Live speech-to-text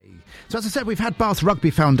So as I said, we've had Bath Rugby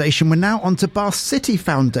Foundation. We're now on to Bath City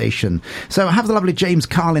Foundation. So I have the lovely James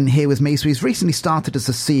Carlin here with me. So he's recently started as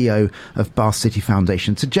the CEO of Bath City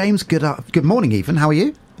Foundation. So James, good morning even. How are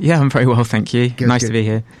you? Yeah, I'm very well, thank you. Nice to be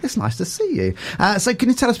here. It's nice to see you. So can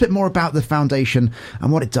you tell us a bit more about the foundation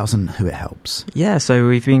and what it does and who it helps? Yeah, so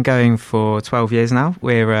we've been going for 12 years now.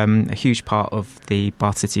 We're a huge part of the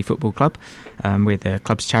Bath City Football Club. We're the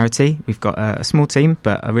club's charity. We've got a small team,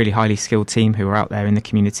 but a really highly skilled team who are out there in the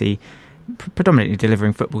community predominantly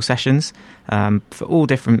delivering football sessions for all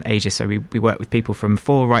different ages. So we work with people from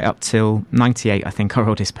 4 right up till 98, I think our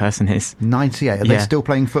oldest person is. 98? Are they still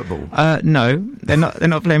playing football? No, they're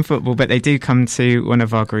not playing football, but they do come to one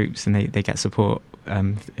of our groups and they get support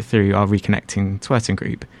through our Reconnecting Twerton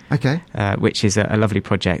group. Okay. Which is a lovely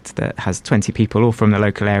project that has 20 people all from the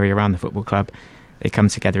local area around the football club. They come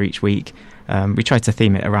together each week. We try to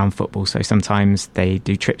theme it around football, so sometimes they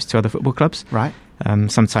do trips to other football clubs. Right.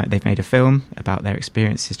 Sometimes they've made a film about their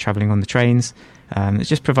experiences travelling on the trains. It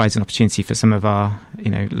just provides an opportunity for some of our,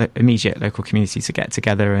 immediate local community to get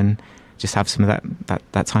together and just have some of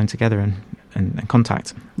that time together and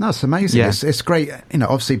contact. No, it's amazing. Yeah. It's great.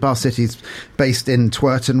 Obviously Bath City's based in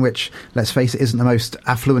Twerton, which, let's face it, isn't the most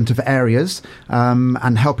affluent of areas.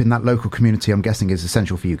 And helping that local community, I'm guessing, is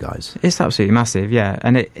essential for you guys. It's absolutely massive, yeah.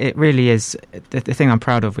 And it really is. The thing I'm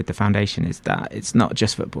proud of with the foundation is that it's not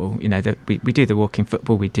just football. We do the walking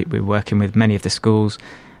football. We're working with many of the schools.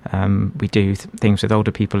 We do things with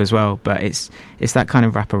older people as well. But it's that kind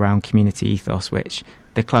of wraparound community ethos, which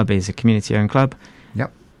the club is a community-owned club.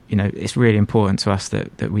 Yep. It's really important to us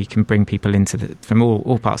that we can bring people from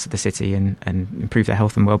all parts of the city and improve their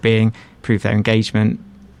health and well-being, improve their engagement,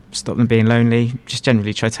 stop them being lonely, just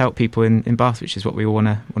generally try to help people in Bath, which is what we want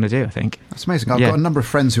to do, I think. That's amazing. I've got a number of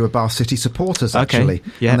friends who are Bath City supporters, actually.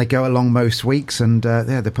 Okay. Yeah. And they go along most weeks and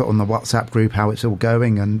they put on the WhatsApp group how it's all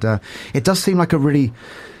going. And it does seem like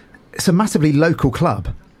it's a massively local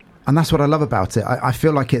club. And that's what I love about it. I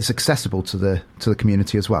feel like it's accessible to the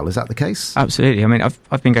community as well. Is that the case? Absolutely. I mean,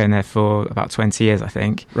 I've been going there for about 20 years, I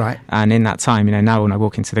think. Right. And in that time, now when I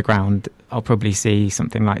walk into the ground, I'll probably see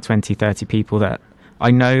something like 20, 30 people that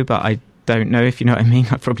I know, but I don't know, if you know what I mean.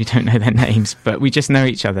 I probably don't know their names, but we just know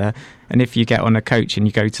each other. And if you get on a coach and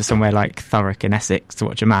you go to somewhere like Thurrock in Essex to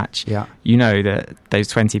watch a match, you know that those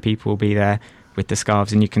 20 people will be there with the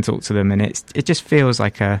scarves and you can talk to them. And it just feels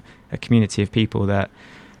like a community of people that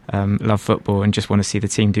love football and just want to see the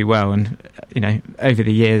team do well. And over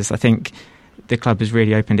the years, I think the club has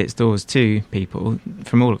really opened its doors to people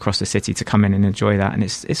from all across the city to come in and enjoy that, and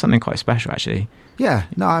it's something quite special, actually. Yeah,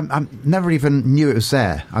 no, I never even knew it was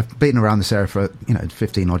there. I've been around this area for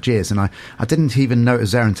 15 odd years, and I didn't even know it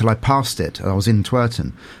was there until I passed it. I was in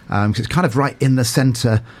Twerton, because it's kind of right in the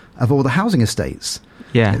centre of all the housing estates.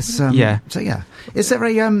 Yeah. So is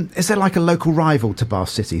there like a local rival to Bath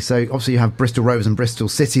City? So obviously you have Bristol Rovers and Bristol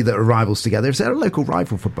City that are rivals together. Is there a local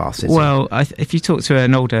rival for Bath City? Well, if you talk to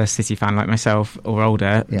an older City fan like myself or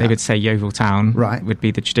older, they would say Yeovil Town would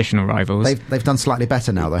be the traditional rivals. They've done slightly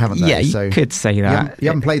better now, though, haven't they? Yeah, you could say that. You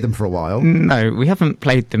haven't played them for a while. No, we haven't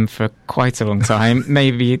played them for quite a long time.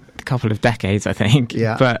 Maybe a couple of decades, I think.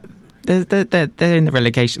 Yeah. But they're in the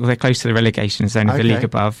relegation. Well, they're close to the relegation zone of the league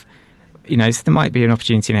above. So there might be an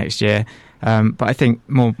opportunity next year, but I think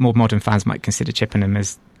more modern fans might consider Chippenham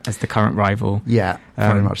as the current rival. Yeah,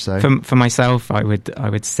 very much so. For myself, I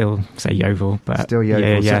would still say Yeovil, but still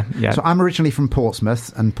Yeovil. Yeah. So I'm originally from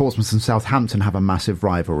Portsmouth, and Portsmouth and Southampton have a massive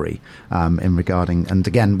rivalry and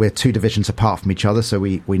again, we're 2 divisions apart from each other, so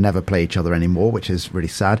we never play each other anymore, which is really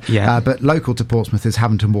sad. Yeah. But local to Portsmouth is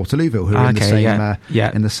Havant Waterlooville, who are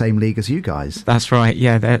in the same league as you guys. That's right.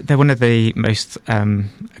 Yeah, they're one of the most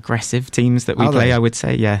aggressive teams that we play. I would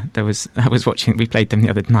say. Yeah, I was watching. We played them the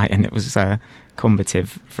other night, and it was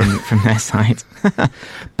combative from their side.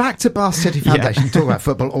 Back to Bath City Foundation. Talk about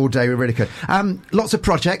football all day. We really could. Lots of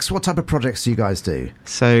projects. What type of projects do you guys do?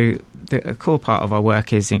 So a core part of our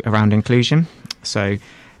work is around inclusion. So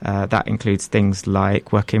that includes things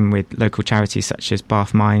like working with local charities such as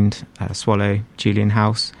Bath Mind, Swallow, Julian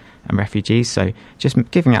House and refugees. So just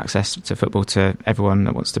giving access to football to everyone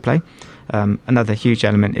that wants to play. Another huge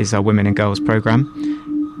element is our Women and Girls programme.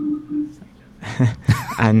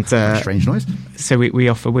 And strange noise. So we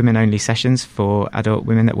offer women-only sessions for adult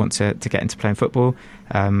women that want to get into playing football.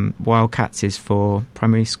 Wildcats is for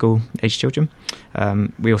primary school age children.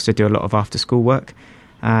 We also do a lot of after-school work,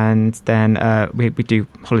 and then we do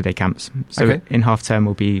holiday camps. So in half term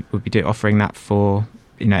we'll be offering that for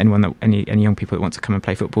any young people that want to come and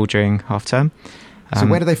play football during half term. So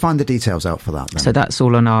where do they find the details out for that then? So that's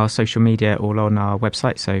all on our social media, all on our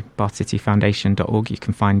website, so bathcityfoundation.org. You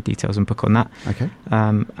can find details and book on that. Okay.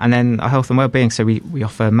 And then our health and wellbeing, so we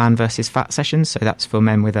offer man versus fat sessions, so that's for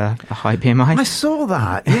men with a high BMI. I saw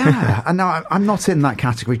that, yeah. And now I'm not in that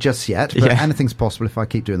category just yet, but anything's possible if I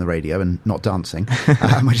keep doing the radio and not dancing,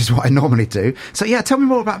 which is what I normally do. So yeah, tell me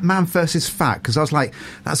more about man versus fat, because I was like,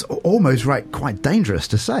 that's almost quite dangerous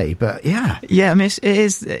to say, but yeah. Yeah, I mean, it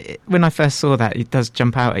is, when I first saw that, it does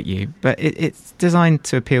jump out at you, but it's designed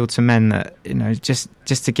to appeal to men that,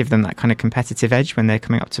 just to give them that kind of competitive edge when they're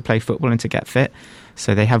coming up to play football and to get fit.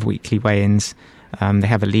 So they have weekly weigh-ins, they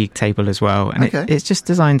have a league table as well, and it's just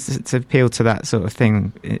designed to appeal to that sort of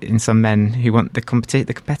thing in some men who want the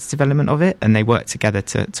competitive element of it, and they work together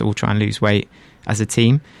to all try and lose weight as a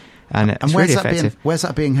team. And it's really effective. Where's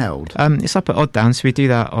that being held? It's up at Odd Down, so we do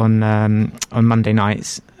that on Monday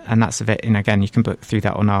nights. And that's of it. And again, you can book through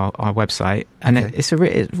that on our website. And it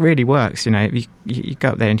really works. You go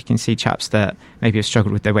up there and you can see chaps that maybe have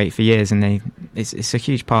struggled with their weight for years, and it's a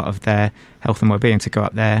huge part of their health and well-being to go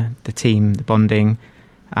up there, the team, the bonding,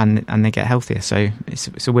 and they get healthier. So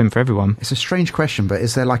it's a win for everyone. It's a strange question, but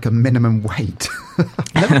is there like a minimum weight?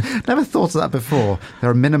 never thought of that before. There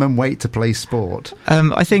a minimum weight to play sport?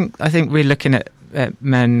 I think we're looking at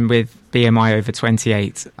men with BMI over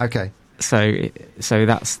 28. Okay. So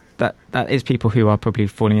that is people who are probably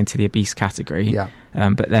falling into the obese category. Yeah.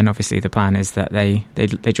 But then obviously the plan is that they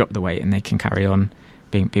drop the weight and they can carry on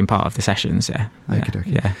being part of the sessions. Yeah. Okay.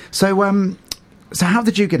 Yeah. So how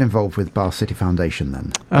did you get involved with Bath City Foundation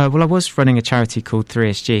then? Well, I was running a charity called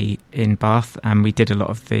 3SG in Bath, and we did a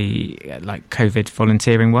lot of the COVID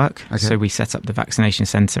volunteering work. Okay. So we set up the vaccination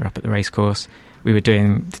centre up at the racecourse. We were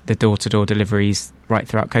doing the door-to-door deliveries right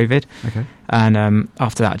throughout COVID. Okay. And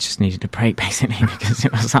after that, I just needed a break, basically, because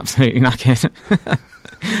it was absolutely knackered.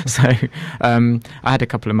 So I had a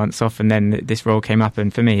couple of months off, and then this role came up.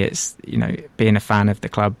 And for me, it's, being a fan of the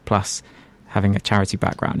club plus having a charity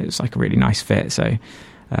background, it was like a really nice fit. So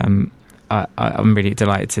I'm really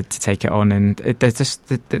delighted to take it on. And there's just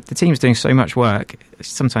the team's doing so much work.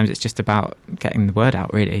 Sometimes it's just about getting the word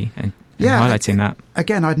out, really, and highlighting that.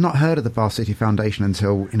 Again, I'd not heard of the Bath City Foundation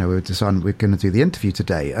until we were deciding we're going to do the interview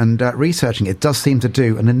today, and researching it does seem to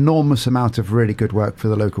do an enormous amount of really good work for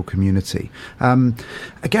the local community.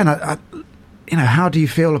 Again, how do you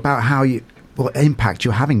feel about what impact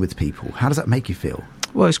you're having with people? How does that make you feel?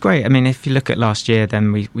 Well, it's great. I mean, if you look at last year,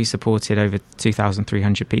 then we supported over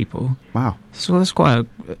 2,300 people. Wow! So that's quite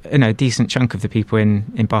a decent chunk of the people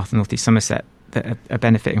in Bath and North East Somerset that are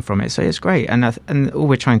benefiting from it. So it's great, and all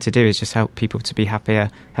we're trying to do is just help people to be happier,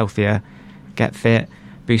 healthier, get fit,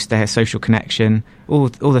 boost their social connection, all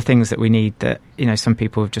the things that we need that some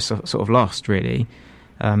people have just sort of lost. Really,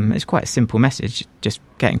 it's quite a simple message: just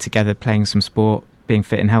getting together, playing some sport, being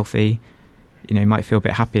fit and healthy. You might feel a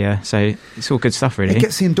bit happier. So it's all good stuff, really. It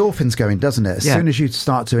gets the endorphins going, doesn't it? As soon as you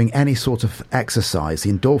start doing any sort of exercise,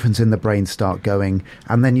 the endorphins in the brain start going,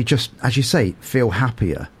 and then you just, as you say, feel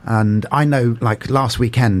happier. And I know, like last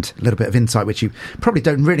weekend, a little bit of insight, which you probably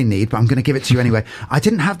don't really need, but I'm going to give it to you anyway. I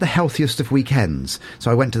didn't have the healthiest of weekends.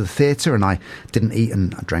 So I went to the theatre and I didn't eat,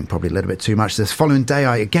 and I drank probably a little bit too much. This following day,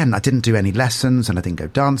 I didn't do any lessons and I didn't go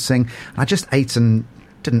dancing. I just ate and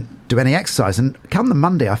didn't do any exercise, and come the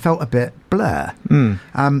Monday I felt a bit blur.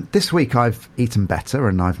 This week I've eaten better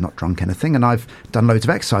and I've not drunk anything and I've done loads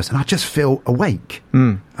of exercise and I just feel awake,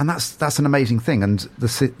 and that's an amazing thing. And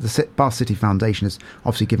the Bath City Foundation is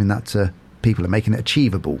obviously giving that to people and making it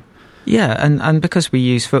achievable. And because we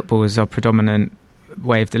use football as our predominant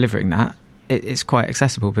way of delivering that, it's quite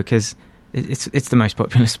accessible because it's the most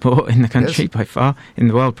popular sport in the country by far, in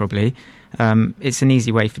the world probably. It's an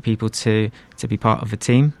easy way for people to be part of a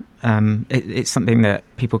team. It's something that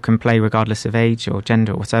people can play regardless of age or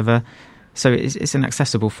gender or whatever. So it's an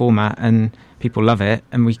accessible format and people love it,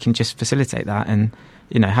 and we can just facilitate that. And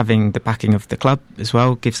having the backing of the club as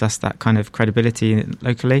well gives us that kind of credibility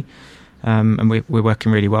locally. And we're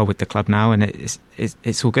working really well with the club now, and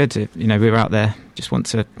it's all good. We're out there just want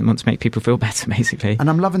to make people feel better, basically. And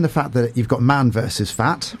I'm loving the fact that you've got man versus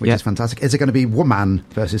fat, which is fantastic. Is it going to be woman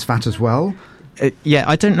versus fat as well?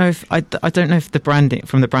 I don't know if the branding,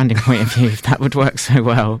 from the branding point of view, if that would work so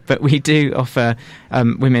well. But we do offer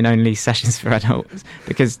women only sessions for adults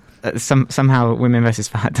because somehow women versus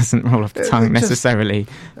fat doesn't roll off the tongue necessarily.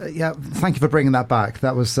 Thank you for bringing that back.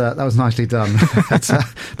 That was nicely done.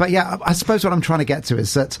 But yeah, I suppose what I'm trying to get to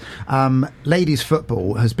is that ladies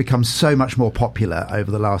football has become so much more popular over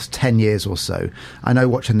the last 10 years or so. I know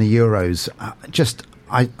watching the Euros,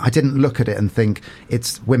 I didn't look at it and think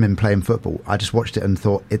it's women playing football. I just watched it and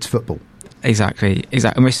thought it's football. Exactly.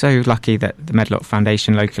 And we're so lucky that the Medlock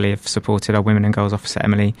Foundation locally have supported our women and girls officer,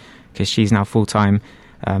 Emily, because she's now full-time.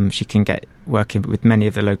 She can get working with many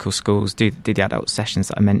of the local schools, do the adult sessions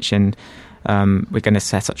that I mentioned. We're going to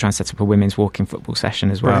try and set up a women's walking football session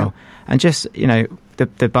as well. Brilliant. And just,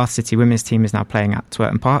 the Bath City women's team is now playing at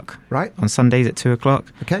Twerton Park on Sundays at 2:00.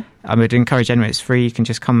 Okay. I would encourage anyone, it's free, you can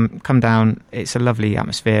just come down. It's a lovely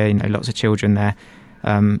atmosphere, lots of children there.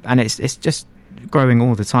 And it's just growing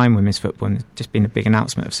all the time, women's football, and just been a big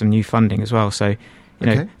announcement of some new funding as well. So,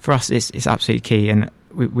 for us, it's absolutely key, and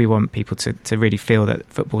we want people to really feel that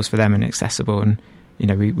football's for them and accessible, and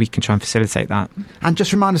we can try and facilitate that. And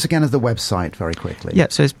just remind us again of the website very quickly. Yeah,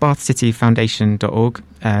 so it's bathcityfoundation.org.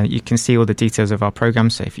 You can see all the details of our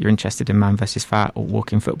programmes. So if you're interested in Man vs Fat or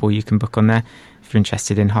walking football, you can book on there. If you're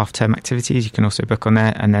interested in half-term activities, you can also book on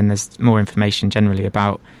there. And then there's more information generally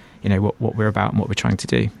about what we're about and what we're trying to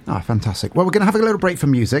do. Fantastic. Well, we're going to have a little break for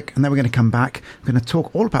music, and then we're going to come back. We're going to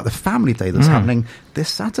talk all about the family day that's happening this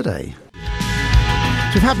Saturday.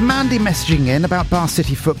 So we've had Mandy messaging in about Bath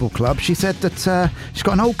City Football Club. She said that she's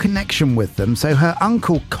got an old connection with them. So her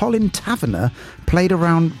uncle, Colin Taverner, played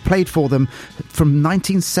for them from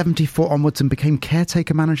 1974 onwards and became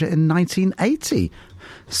caretaker manager in 1980.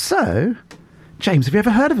 So, James, have you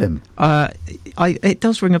ever heard of him? It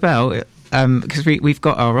does ring a bell. Because we've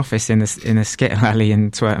got our office in a skittle alley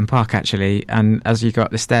in Twerton Park, actually, and as you go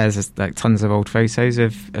up the stairs, there's like tons of old photos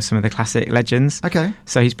of some of the classic legends. Okay.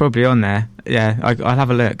 So he's probably on there. Yeah, I'll have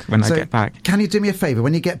a look when I get back. Can you do me a favour?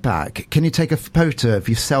 When you get back, can you take a photo of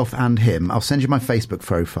yourself and him? I'll send you my Facebook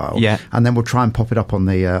profile. Yeah. And then we'll try and pop it up on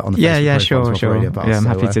the Facebook profile. Yeah, sure. I'm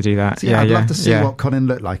happy to do that. I'd love to see what Colin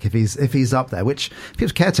looked like if he's up there, which if he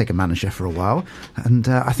was caretaker manager for a while. And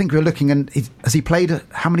I think we're looking, and has he played,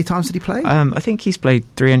 how many times did he play? I think he's played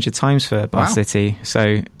 300 times for Bath City.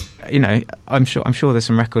 So, I'm sure there's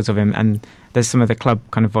some records of him, and there's some of the club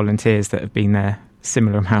kind of volunteers that have been there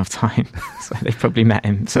similar amount of time, so they've probably met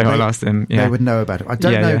him. So I'll ask them. Yeah. They would know about it. I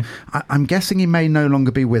don't know. Yeah. I'm guessing he may no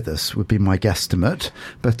longer be with us. Would be my guesstimate.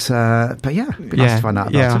 But yeah, it'd be nice to find out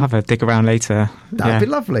about him. I'll have a dig around later. That'd be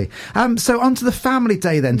lovely. So on to the family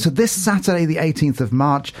day then. So this Saturday, the 18th of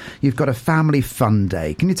March, you've got a family fun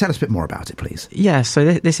day. Can you tell us a bit more about it, please? Yeah.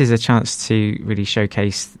 So this is a chance to really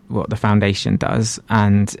showcase what the foundation does,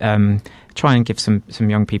 and try and give some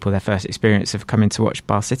young people their first experience of coming to watch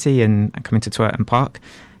Bath City and coming to Twerton Park.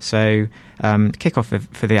 So kick-off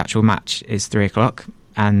for the actual match is 3:00,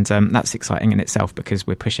 and that's exciting in itself because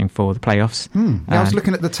we're pushing for the playoffs. I was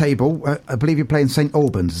looking at the table. I believe you're playing St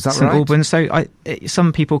Albans, is that right? St Albans. So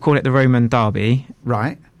some people call it the Roman Derby.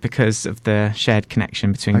 Right. Because of the shared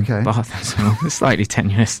connection between Bath and St Albans. Slightly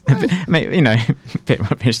tenuous. A bit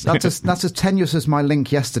rubbish. That's as tenuous as my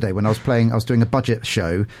link yesterday when I was doing a budget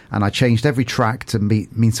show, and I changed every track to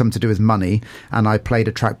mean something to do with money, and I played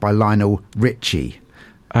a track by Lionel Richie.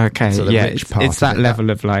 Okay, so it's that level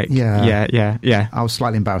of like, yeah. I was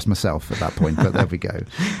slightly embarrassed myself at that point, but there we go.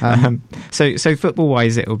 So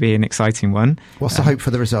football-wise, it will be an exciting one. What's the hope for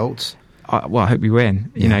the results? I hope we win,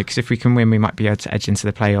 because if we can win, we might be able to edge into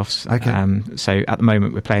the playoffs. Okay. So at the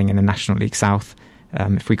moment, we're playing in the National League South.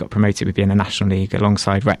 If we got promoted, we'd be in the National League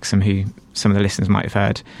alongside Wrexham, who some of the listeners might have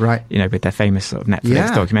heard, right? With their famous sort of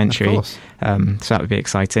Netflix documentary. Of course. So that would be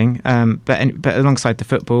exciting. But alongside the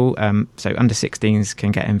football, so under 16s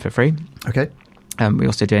can get in for free. Okay. We're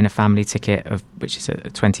also doing a family ticket which is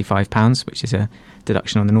 £25, which is a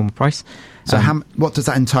deduction on the normal price. So what does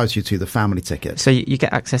that entitle you to, the family ticket? So you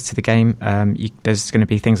get access to the game. There's going to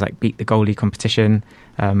be things like Beat the Goalie competition.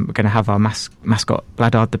 We're going to have our mascot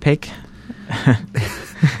Bladdard the pig.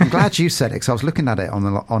 I'm glad you said it, because I was looking at it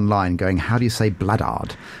online going, how do you say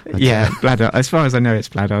Bladdard? Bladdard. As far as I know, it's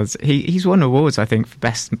Bladdard. He's won awards, I think, for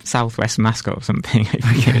best Southwest mascot or something.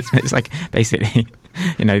 It's like basically,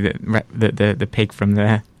 the pig from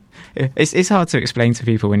there. It's hard to explain to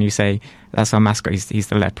people when you say that's our mascot. He's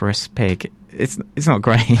the leprous pig. It's not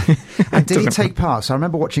great. And did he take part? So I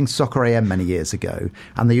remember watching Soccer AM many years ago,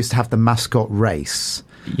 and they used to have the mascot race.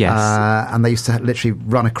 Yes. And they used to literally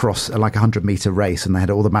run across like a 100-metre race, and they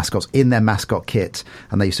had all the mascots in their mascot kit,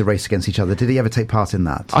 and they used to race against each other. Did he ever take part in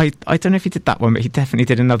that? I don't know if he did that one, but he definitely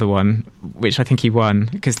did another one, which I think he won,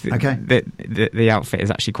 because the outfit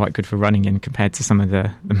is actually quite good for running in compared to some of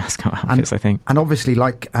the mascot outfits, I think. And obviously,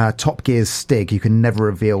 like Top Gear's Stig, you can never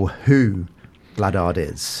reveal who Bladdard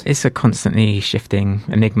is. It's a constantly shifting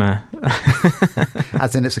enigma.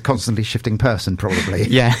 As in, it's a constantly shifting person, probably.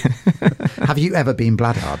 Yeah. Have you ever been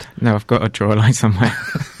Bladdard? No, I've got to draw a line somewhere.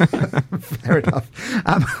 Fair enough.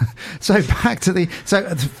 So back to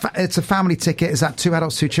it's a family ticket. Is that 2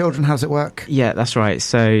 adults, 2 children? How does it work? Yeah, that's right.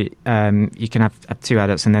 So you can have 2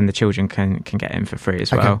 adults, and then the children can get in for free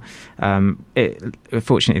as well.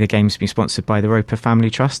 Fortunately, the game's been sponsored by the Roper Family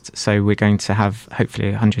Trust, so we're going to have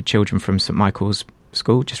hopefully 100 children from St Michael's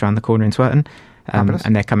School just around the corner in Twerton.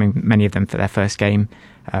 And they're coming, many of them, for their first game.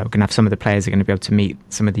 We're going to have some of the players are going to be able to meet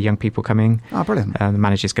some of the young people coming. Oh, brilliant. The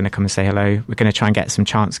manager's going to come and say hello. We're going to try and get some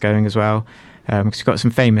chants going as well. Because we've got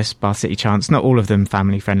some famous Bath City chants, not all of them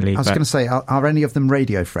family friendly. I was going to say, are any of them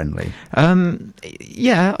radio friendly?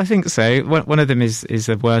 Yeah, I think so. One of them is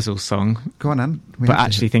a Wurzel song. Go on, Anne. But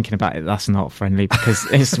actually thinking about it, that's not friendly, because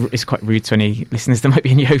it's quite rude to any listeners that might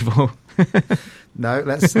be in Yeovil. No,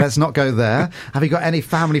 let's not go there. Have you got any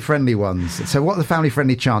family-friendly ones? So what are the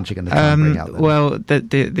family-friendly chants you're going to try and bring out then? Well,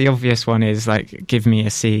 the obvious one is like, give me a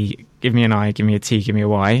C, give me an I, give me a T, give me a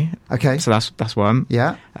Y. Okay. So that's one.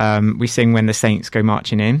 Yeah. We sing When the Saints Go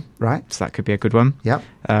Marching In. Right. So that could be a good one. Yep.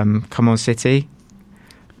 Come On City.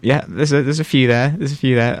 Yeah, there's a few there.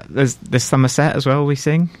 There's Somerset as well, we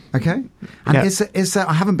sing. Okay. And is there,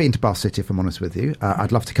 I haven't been to Bath City, if I'm honest with you.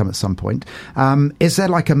 I'd love to come at some point. Is there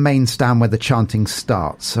like a main stand where the chanting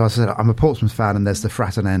starts? So I said, I'm a Portsmouth fan, and there's the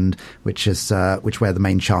Fratton End, which where the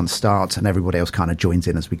main chant starts, and everybody else kind of joins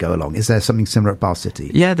in as we go along. Is there something similar at Bath City?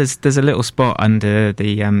 Yeah, there's a little spot under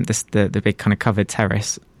the big kind of covered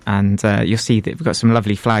terrace, and you'll see that we've got some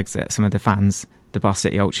lovely flags that some of the fans, the Bath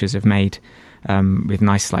City Ultras, have made. With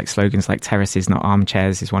nice like slogans like "Terraces, not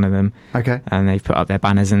armchairs" is one of them. Okay. And they've put up their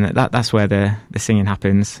banners, and that's where the singing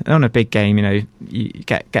happens. And on a big game, you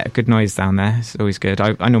get a good noise down there. It's always good.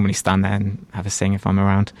 I normally stand there and have a sing if I'm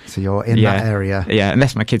around. So you're in that area. Yeah,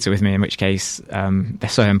 unless my kids are with me, in which case they're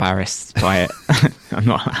so embarrassed by it. I'm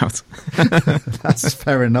not allowed. That's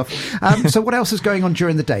fair enough. So what else is going on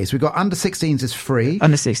during the day? So we've got under 16s is free.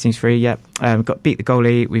 Under 16s free. Yeah. We've got Beat the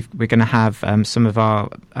Goalie. We're going to have some of our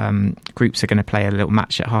groups are going to play a little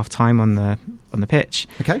match at half time on the pitch.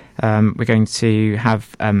 Okay. We're going to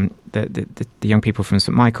have the young people from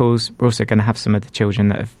St Michael's. We're also going to have some of the children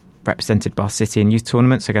that have represented Bath City in youth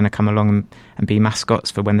tournaments are going to come along and be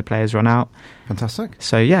mascots for when the players run out. Fantastic.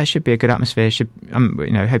 So yeah, it should be a good atmosphere. I'm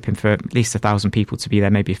hoping for at least 1,000 people to be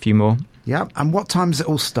there, maybe a few more. Yeah. And what time does it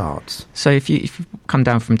all start? So if you come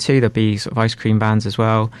down from 2, there'll be sort of ice cream vans as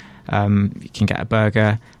well. You can get a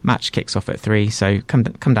burger. Match kicks off at 3, so come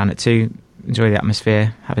down at 2. Enjoy the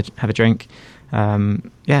atmosphere. Have a drink.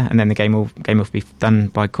 And then the game will be done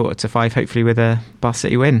by 4:45, hopefully with a Bath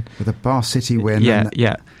City win. With a Bath City win.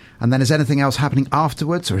 Yeah. And then is anything else happening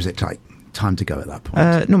afterwards, or is it like time to go at that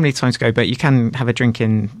point? Normally time to go, but you can have a drink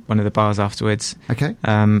in one of the bars afterwards. Okay.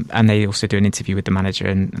 And they also do an interview with the manager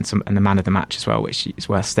and the man of the match as well, which is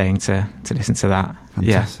worth staying to listen to that.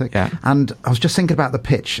 Fantastic. Yeah. And I was just thinking about the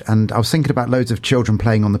pitch, and I was thinking about loads of children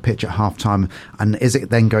playing on the pitch at half time, and is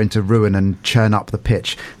it then going to ruin and churn up the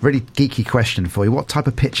pitch? Really geeky question for you. What type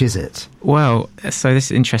of pitch is it? Well, so this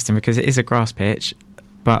is interesting because it is a grass pitch,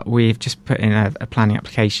 but we've just put in a planning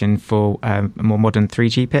application for a more modern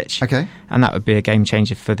 3G pitch. Okay. And that would be a game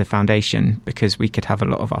changer for the foundation, because we could have a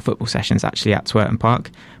lot of our football sessions actually at Twerton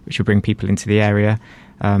Park, which would bring people into the area,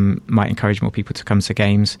 might encourage more people to come to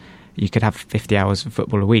games. You could have 50 hours of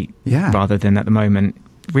football a week, rather than at the moment,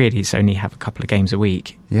 really it's only have a couple of games a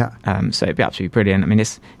week. Yeah. So it'd be absolutely brilliant. I mean,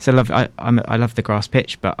 it's a love. I love the grass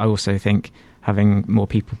pitch, but I also think having more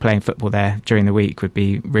people playing football there during the week would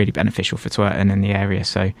be really beneficial for Twerton and the area.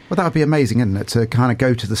 So, well, that would be amazing, isn't it, to kind of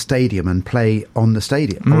go to the stadium and play on the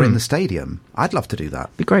stadium or in the stadium? I'd love to do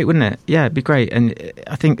that. Be great, wouldn't it? Yeah, it'd be great. And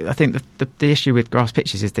I think the issue with grass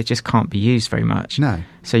pitches is they just can't be used very much. No.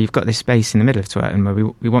 So you've got this space in the middle of Twerton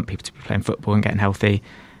where we want people to be playing football and getting healthy.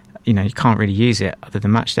 You can't really use it other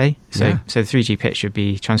than match day. So the 3G pitch should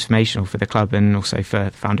be transformational for the club and also for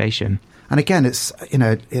the foundation. And again, it's you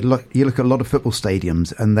look at a lot of football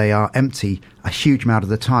stadiums and they are empty a huge amount of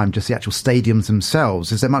the time, just the actual stadiums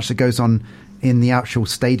themselves. Is there much that goes on in the actual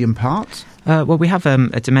stadium part? Well, we have a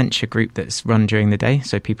dementia group that's run during the day,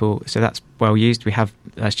 so that's well used. We have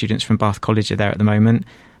students from Bath College are there at the moment.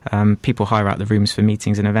 People hire out the rooms for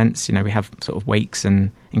meetings and events. We have sort of wakes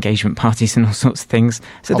and engagement parties and all sorts of things.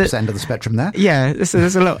 So opposite end of the spectrum there. Yeah,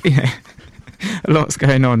 there's a lot. A lot's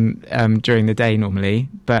going on during the day normally,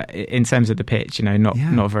 but in terms of the pitch, not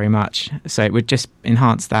very much. So it would just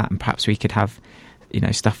enhance that, and perhaps we could have,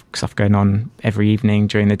 stuff going on every evening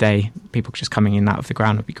during the day. People just coming in and out of the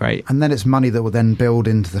ground would be great. And then it's money that will then build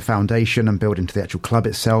into the foundation and build into the actual club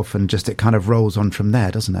itself, and just it kind of rolls on from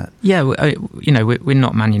there, doesn't it? Yeah, we're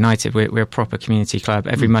not Man United. We're a proper community club.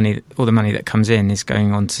 All the money that comes in is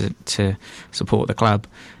going on to support the club.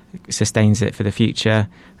 sustains it for the future.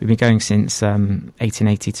 We've been going since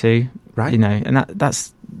 1882, right? You know, and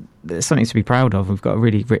that's something to be proud of. We've got a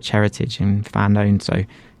really rich heritage and fan owned, so you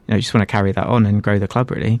know, just want to carry that on and grow the club,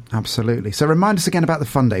 really. Absolutely. So remind us again about the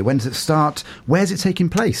fun day. When does it start? Where's it taking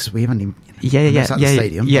place? We haven't even... Yeah, the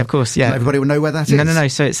stadium. Yeah, of course, yeah. Everybody will know where that is. No.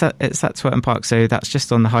 So it's at Twerton Park. So that's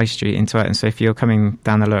just on the High Street in Twerton. So if you're coming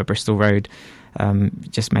down the Lower Bristol Road,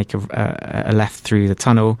 just make a left through the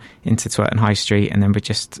tunnel into Twerton High Street, and then we're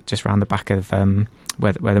just round the back of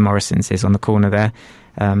where the Morrisons is on the corner there.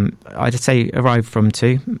 I'd say arrive from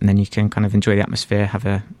 2, and then you can kind of enjoy the atmosphere, have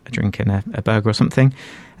a drink and a burger or something,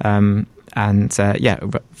 finish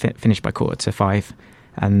by 4:45.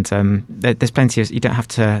 And there's plenty of, you don't have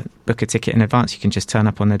to book a ticket in advance, you can just turn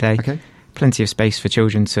up on the day. Okay. Plenty of space for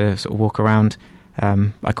children to sort of walk around.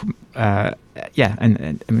 And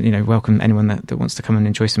you know, welcome anyone that wants to come and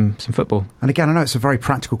enjoy some football. And again, I know it's a very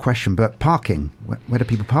practical question, but parking, where do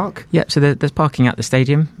people park? Yeah, so there's parking at the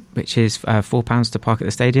stadium, which is £4 to park at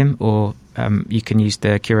the stadium, or you can use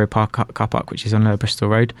the Curo Park car park, which is on Lower Bristol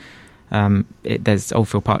Road. There's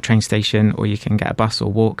Oldfield Park train station, or you can get a bus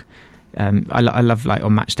or walk. I love, like,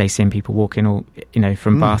 on match day, seeing people walking all, you know,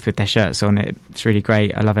 from Bath with their shirts on. It's really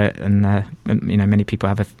great. I love it. And you know, many people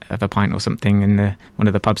have a pint or something in one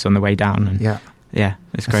of the pubs on the way down. And yeah,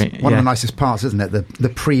 it's great. One of the nicest parts, isn't it? The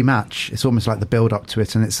pre-match. It's almost like the build up to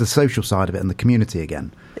it, and it's the social side of it and the community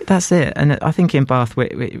again. That's it. And I think in Bath,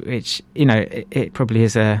 which you know, it probably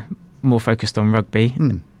is more focused on rugby.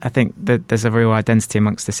 I think that there's a real identity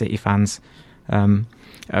amongst the City fans.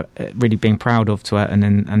 Really being proud of Twerton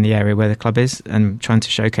and the area where the club is, and trying to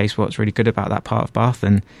showcase what's really good about that part of Bath,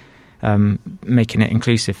 and making it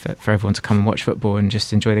inclusive for everyone to come and watch football and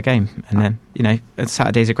just enjoy the game. And then, you know,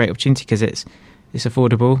 Saturday's a great opportunity because it's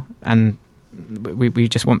affordable, and we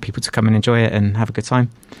just want people to come and enjoy it and have a good time.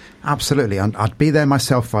 Absolutely. I'd be there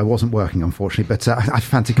myself if I wasn't working, unfortunately, but I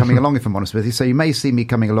fancy coming along, if I'm honest with you. So you may see me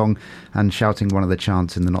coming along and shouting one of the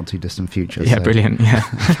chants in the not too distant future. Yeah, so brilliant. Yeah.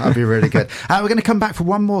 That'd be really good. We're going to come back for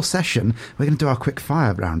one more session. We're going to do our quick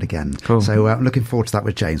fire round again. Cool. So I'm looking forward to that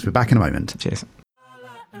with James. We're back in a moment. Cheers.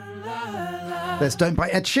 There's Don't by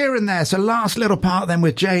Ed Sheeran there. So last little part then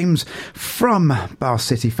with James from Bath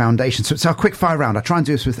City Foundation. So it's our quick fire round. I try and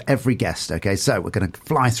do this with every guest. Okay, so we're going to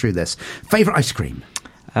fly through this. Favourite ice cream?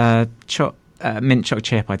 Mint choc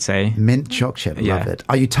chip, I'd say. Mint choc chip, love it.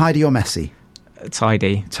 Are you tidy or messy?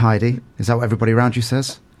 Tidy. Tidy? Is that what everybody around you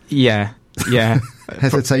says? Yeah.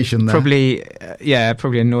 Hesitation there.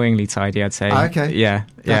 Probably annoyingly tidy, I'd say. Okay. Yeah.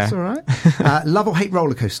 That's all right. Love or hate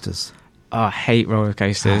roller coasters? Oh, I hate roller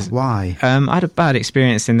coasters. Why? I had a bad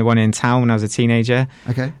experience in the one in town when I was a teenager.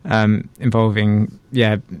 Okay. Involving,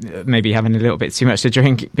 maybe having a little bit too much to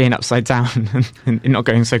drink, being upside down, and not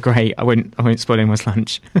going so great. I won't spoil anyone's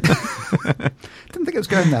lunch. Didn't think it was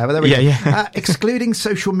going there, but there we go. Yeah. Excluding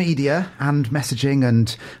social media and messaging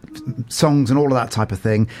and songs and all of that type of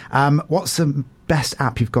thing, what's the best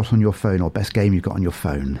app you've got on your phone, or best game you've got on your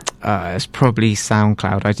phone? It's probably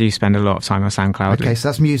SoundCloud. I do spend a lot of time on SoundCloud. Okay, so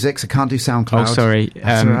that's music, so can't do SoundCloud. Oh, sorry.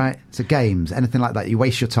 That's all right. So games, anything like that you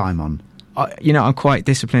waste your time on? You know, I'm quite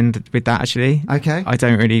disciplined with that, actually. Okay. I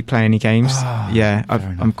don't really play any games. I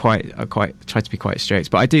try to be quite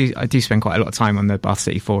strict, but I do spend quite a lot of time on the Bath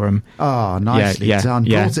City Forum. Oh, nicely done.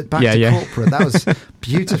 Brought it back to corporate. That was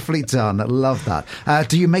beautifully done. I love that.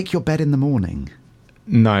 Do you make your bed in the morning?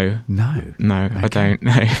 No. Okay. I don't.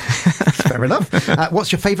 No. Fair enough.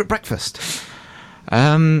 What's your favourite breakfast?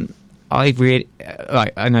 I really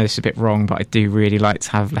I know this is a bit wrong, but I do really like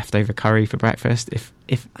to have leftover curry for breakfast. If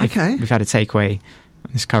we've had a takeaway,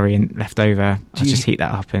 this curry and leftover, I'll just heat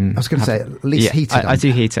that up. And I was going to say, at least heat it up. I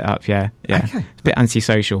do heat it up. Yeah. Okay. It's a bit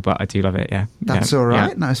antisocial, but I do love it. Yeah, that's all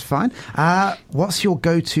right. No, it's fine. What's your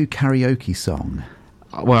go-to karaoke song?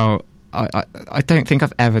 Well, I don't think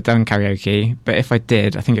I've ever done karaoke, but if I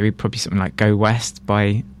did, I think it would probably be something like "Go West"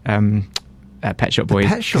 by Pet Shop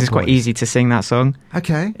Boys. It's quite easy to sing that song.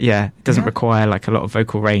 Okay. Yeah, it doesn't require like a lot of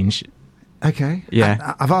vocal range. Okay.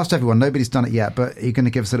 Yeah. I've asked everyone, nobody's done it yet, but are you going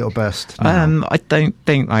to give us a little burst now? I don't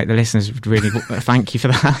think like the listeners would really thank you for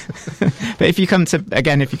that. But if you come to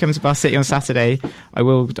Bath City on Saturday, I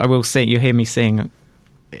will sing. You'll hear me sing,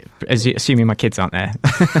 assuming my kids aren't there.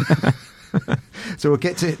 So we'll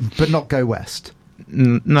get to it, but not Go West.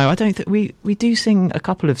 No, I don't think we do sing a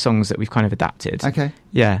couple of songs that we've kind of adapted. Okay.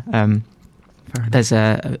 Yeah. There's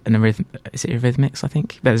an is it Eurythmics, I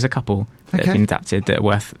think? There's a couple that have been adapted that are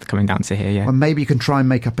worth coming down to hear, yeah. Well, maybe you can try and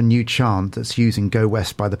make up a new chant that's using Go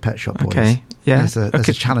West by the Pet Shop Boys. Okay, yeah. There's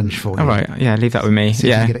a challenge for you. All right, yeah, leave that with me. See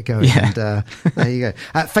if you can get it going. Yeah. And, there you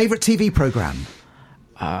go. Favourite TV programme?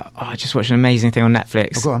 I just watched an amazing thing on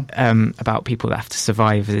Netflix. Oh, go on. About people that have to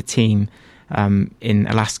survive as a team in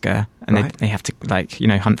Alaska, and Right. they have to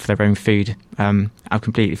hunt for their own food. I've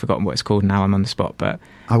completely forgotten what it's called now. I'm on the spot, but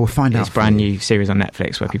I will find out. It's a brand new series on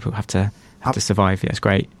Netflix where people have to survive. Yeah, it's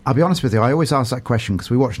great. I'll be honest with you, I always ask that question because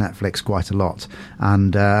we watch Netflix quite a lot,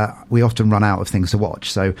 and we often run out of things to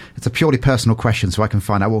watch. So it's a purely personal question, so I can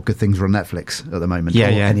find out what good things are on Netflix at the moment, or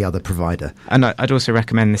any other provider. And I'd also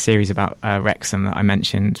recommend the series about Wrexham that I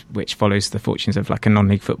mentioned, which follows the fortunes of like a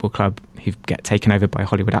non-league football club who get taken over by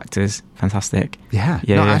Hollywood actors. Fantastic.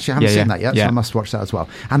 Actually, I haven't seen that yet, so I must watch that as well.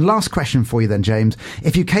 And last question for you then, James.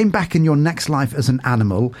 If you came back in your next life as an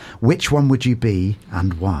animal, which one would you be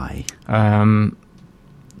and why?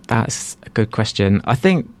 That's a good question. I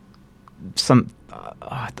think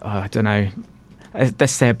I don't know.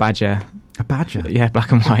 Let's say a badger. A badger? Yeah,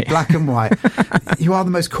 black and white. Black and white. You are the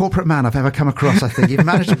most corporate man I've ever come across, I think. You've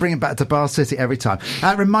managed to bring it back to Bar City every time.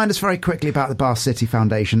 Remind us very quickly about the Bar City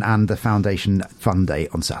Foundation and the Foundation Fun Day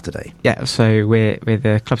on Saturday. Yeah, so we're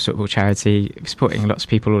the club's football charity, supporting lots of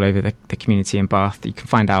people all over the community in Bath. You can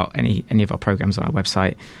find out any of our programmes on our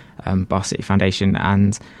website, Bar City Foundation,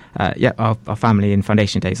 and our family and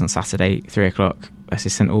Foundation Days on Saturday, 3:00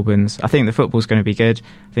 versus St Albans. I think the football's going to be good.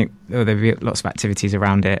 I think there'll be lots of activities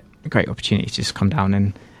around it. A great opportunity to just come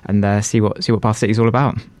down and see what Bath City's all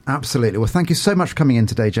about. Absolutely. Well, thank you so much for coming in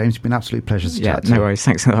today, James. It's been an absolute pleasure to chat to you. No worries.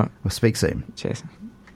 Thanks a lot. We'll speak soon. Cheers.